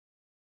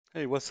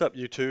Hey, what's up,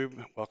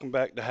 YouTube? Welcome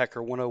back to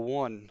Hacker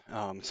 101.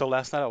 So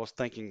last night I was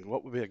thinking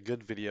what would be a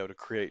good video to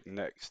create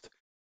next.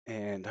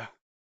 And,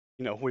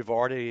 we've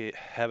already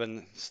have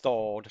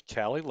installed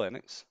Kali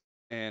Linux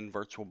and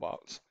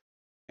VirtualBox.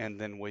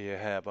 And then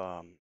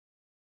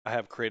I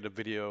have created a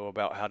video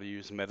about how to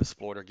use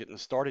Metasploit or getting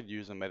started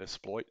using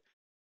Metasploit.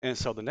 And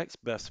so the next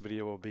best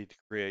video would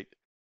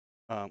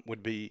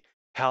be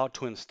how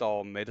to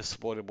install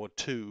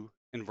Metasploitable2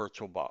 in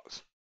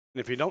VirtualBox.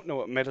 And if you don't know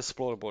what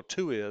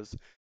Metasploitable2 is,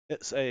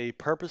 it's a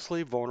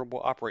purposely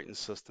vulnerable operating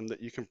system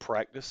that you can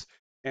practice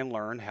and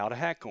learn how to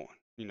hack on.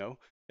 You know,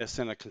 it's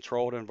in a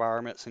controlled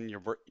environment, and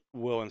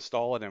will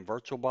install it in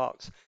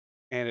VirtualBox,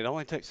 and it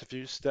only takes a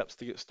few steps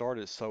to get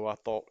started. So I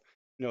thought,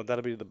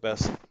 that'll be the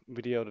best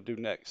video to do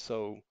next.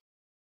 So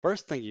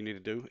first thing you need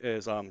to do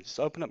is just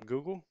open up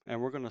Google,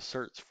 and we're going to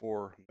search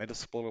for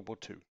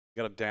Metasploitable2. You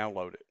got to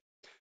download it.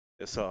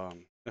 It's a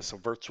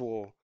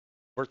virtual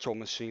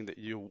machine that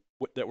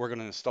we're going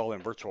to install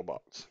in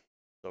VirtualBox.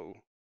 So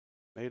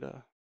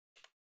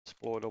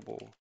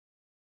Metasploitable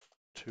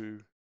 2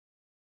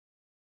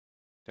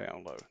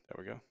 download. There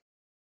we go.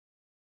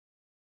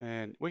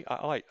 And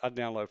I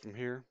download from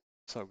here.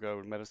 So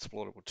go to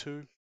Metasploitable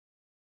 2,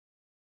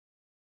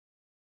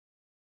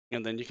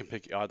 and then you can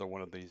pick either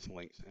one of these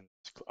links. And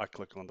I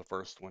click on the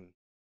first one,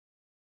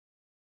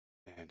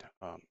 and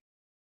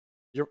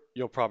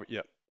you'll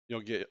probably you'll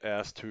get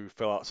asked to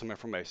fill out some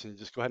information.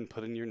 Just go ahead and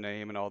put in your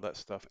name and all that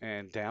stuff,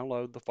 and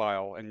download the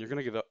file. And you're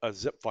going to get a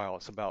zip file.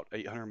 It's about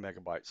 800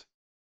 megabytes.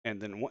 And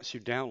then once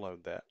you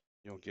download that,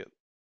 you'll get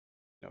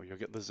you'll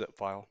get the zip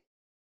file.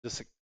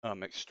 Just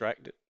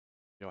extract it.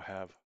 You'll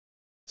have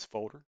this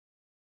folder,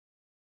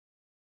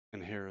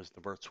 and here is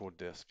the virtual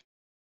disk.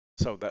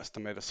 So that's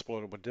the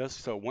Metasploitable disk.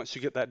 So once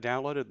you get that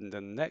downloaded, then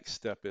the next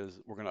step is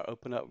we're going to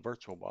open up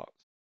VirtualBox.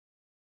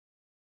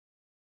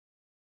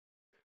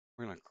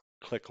 We're going to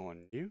click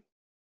on New.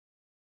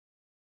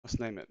 Let's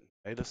name it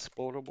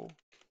Metasploitable.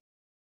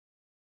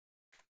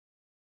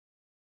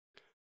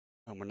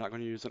 We're not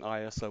going to use an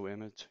ISO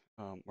image.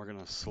 We're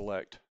going to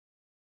select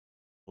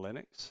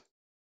Linux.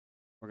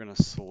 We're going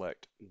to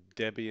select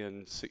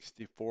Debian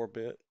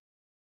 64-bit.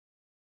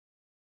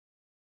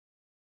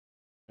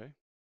 Okay,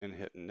 and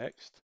hit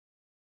Next.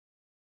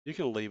 You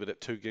can leave it at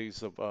 2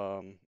 gigs of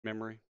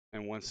memory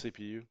and 1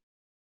 CPU.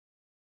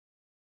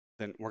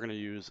 Then we're going to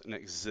use an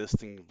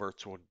existing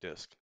virtual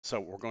disk. So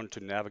we're going to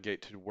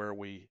navigate to where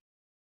we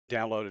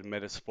downloaded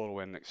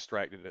Metasploitable and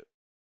extracted it.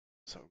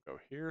 So go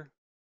here,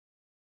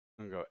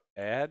 I'm going to go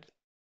Add,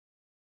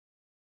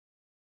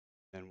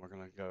 then we're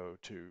going to go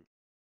to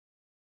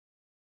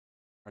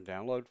our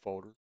download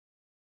folder,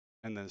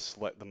 and then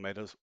select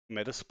the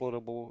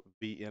Metasploitable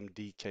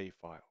VMDK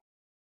file.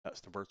 That's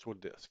the virtual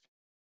disk.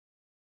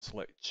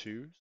 Select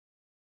Choose,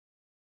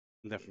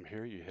 and then from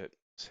here you hit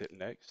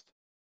Next,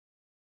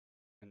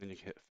 and then you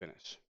can hit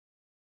Finish.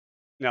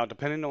 Now,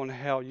 depending on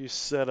how you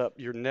set up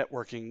your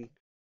networking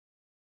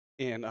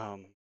in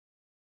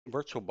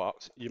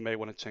VirtualBox, you may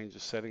want to change the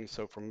settings.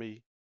 So for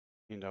me,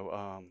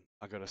 I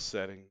go to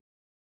Setting.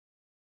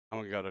 I'm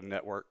gonna go to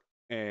Network,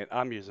 and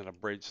I'm using a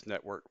bridged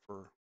network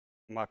for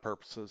my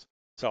purposes.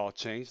 So I'll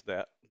change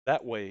that.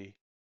 That way,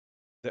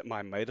 that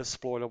my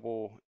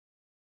Metasploitable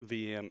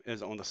VM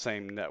is on the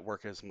same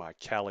network as my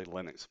Kali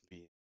Linux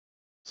VM.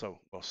 So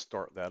we'll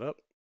start that up.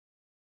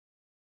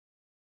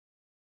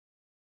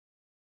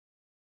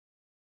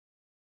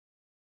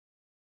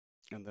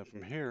 And then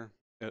from here,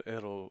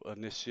 it'll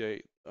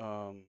initiate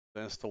the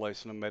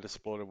installation of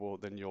Metasploitable.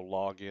 Then you'll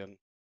log in.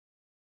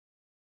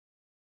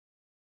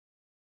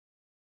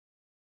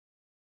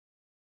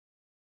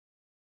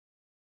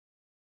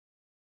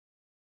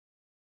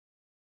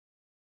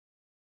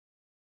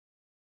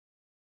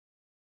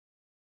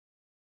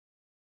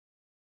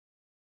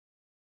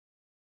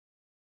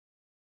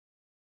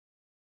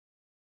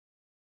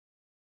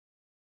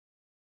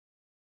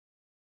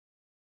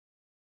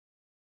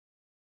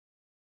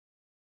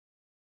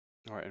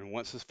 All right, and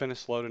once it's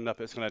finished loading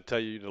up, it's going to tell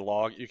you to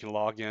log. You can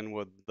log in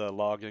with the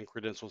login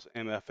credentials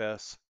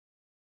MFS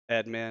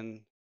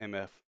admin,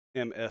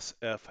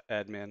 MSF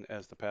admin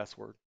as the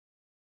password.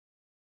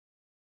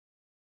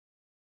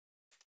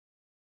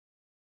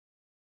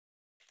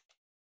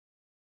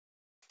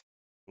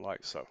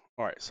 Like so.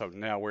 All right, so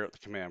now we're at the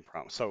command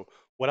prompt. So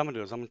what I'm gonna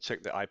do is I'm gonna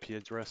check the IP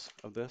address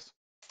of this.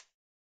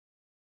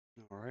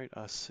 All right,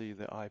 I see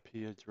the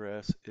IP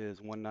address is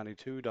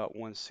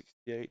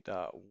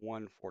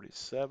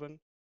 192.168.147.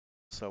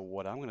 So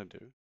what I'm gonna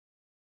do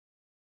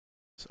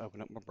is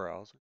open up my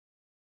browser.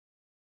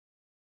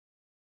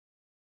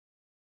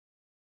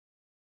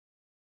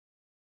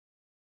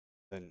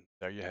 Then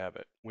there you have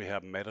it. We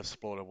have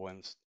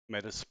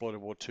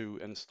Metasploitable 2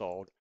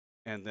 installed.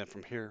 And then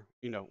from here,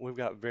 we've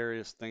got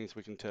various things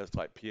we can test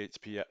like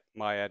PHP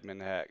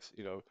myadmin hacks,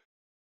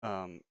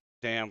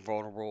 damn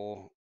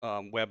vulnerable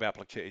web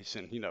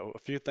application, a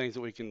few things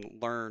that we can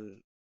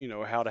learn,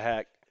 how to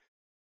hack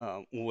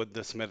with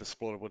this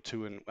Metasploitable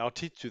 2. And I'll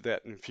teach you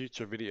that in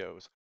future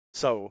videos.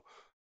 So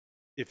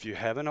If you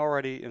haven't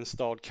already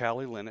installed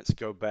Kali Linux,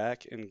 go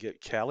back and get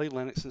Kali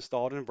Linux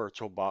installed in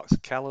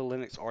VirtualBox. Kali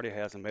Linux already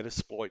has a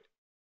Metasploit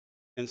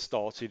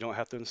installed, so you don't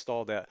have to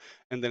install that.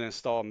 And then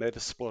install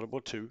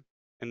Metasploitable2.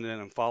 And then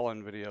in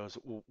following videos,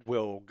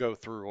 we'll go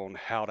through on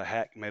how to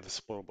hack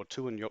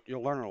Metasploitable2, and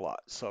you'll learn a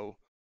lot. So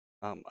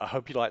I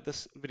hope you liked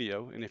this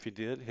video, and if you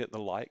did, hit the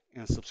like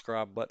and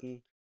subscribe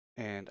button,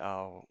 and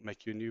I'll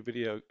make you a new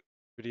video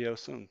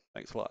soon.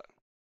 Thanks a lot.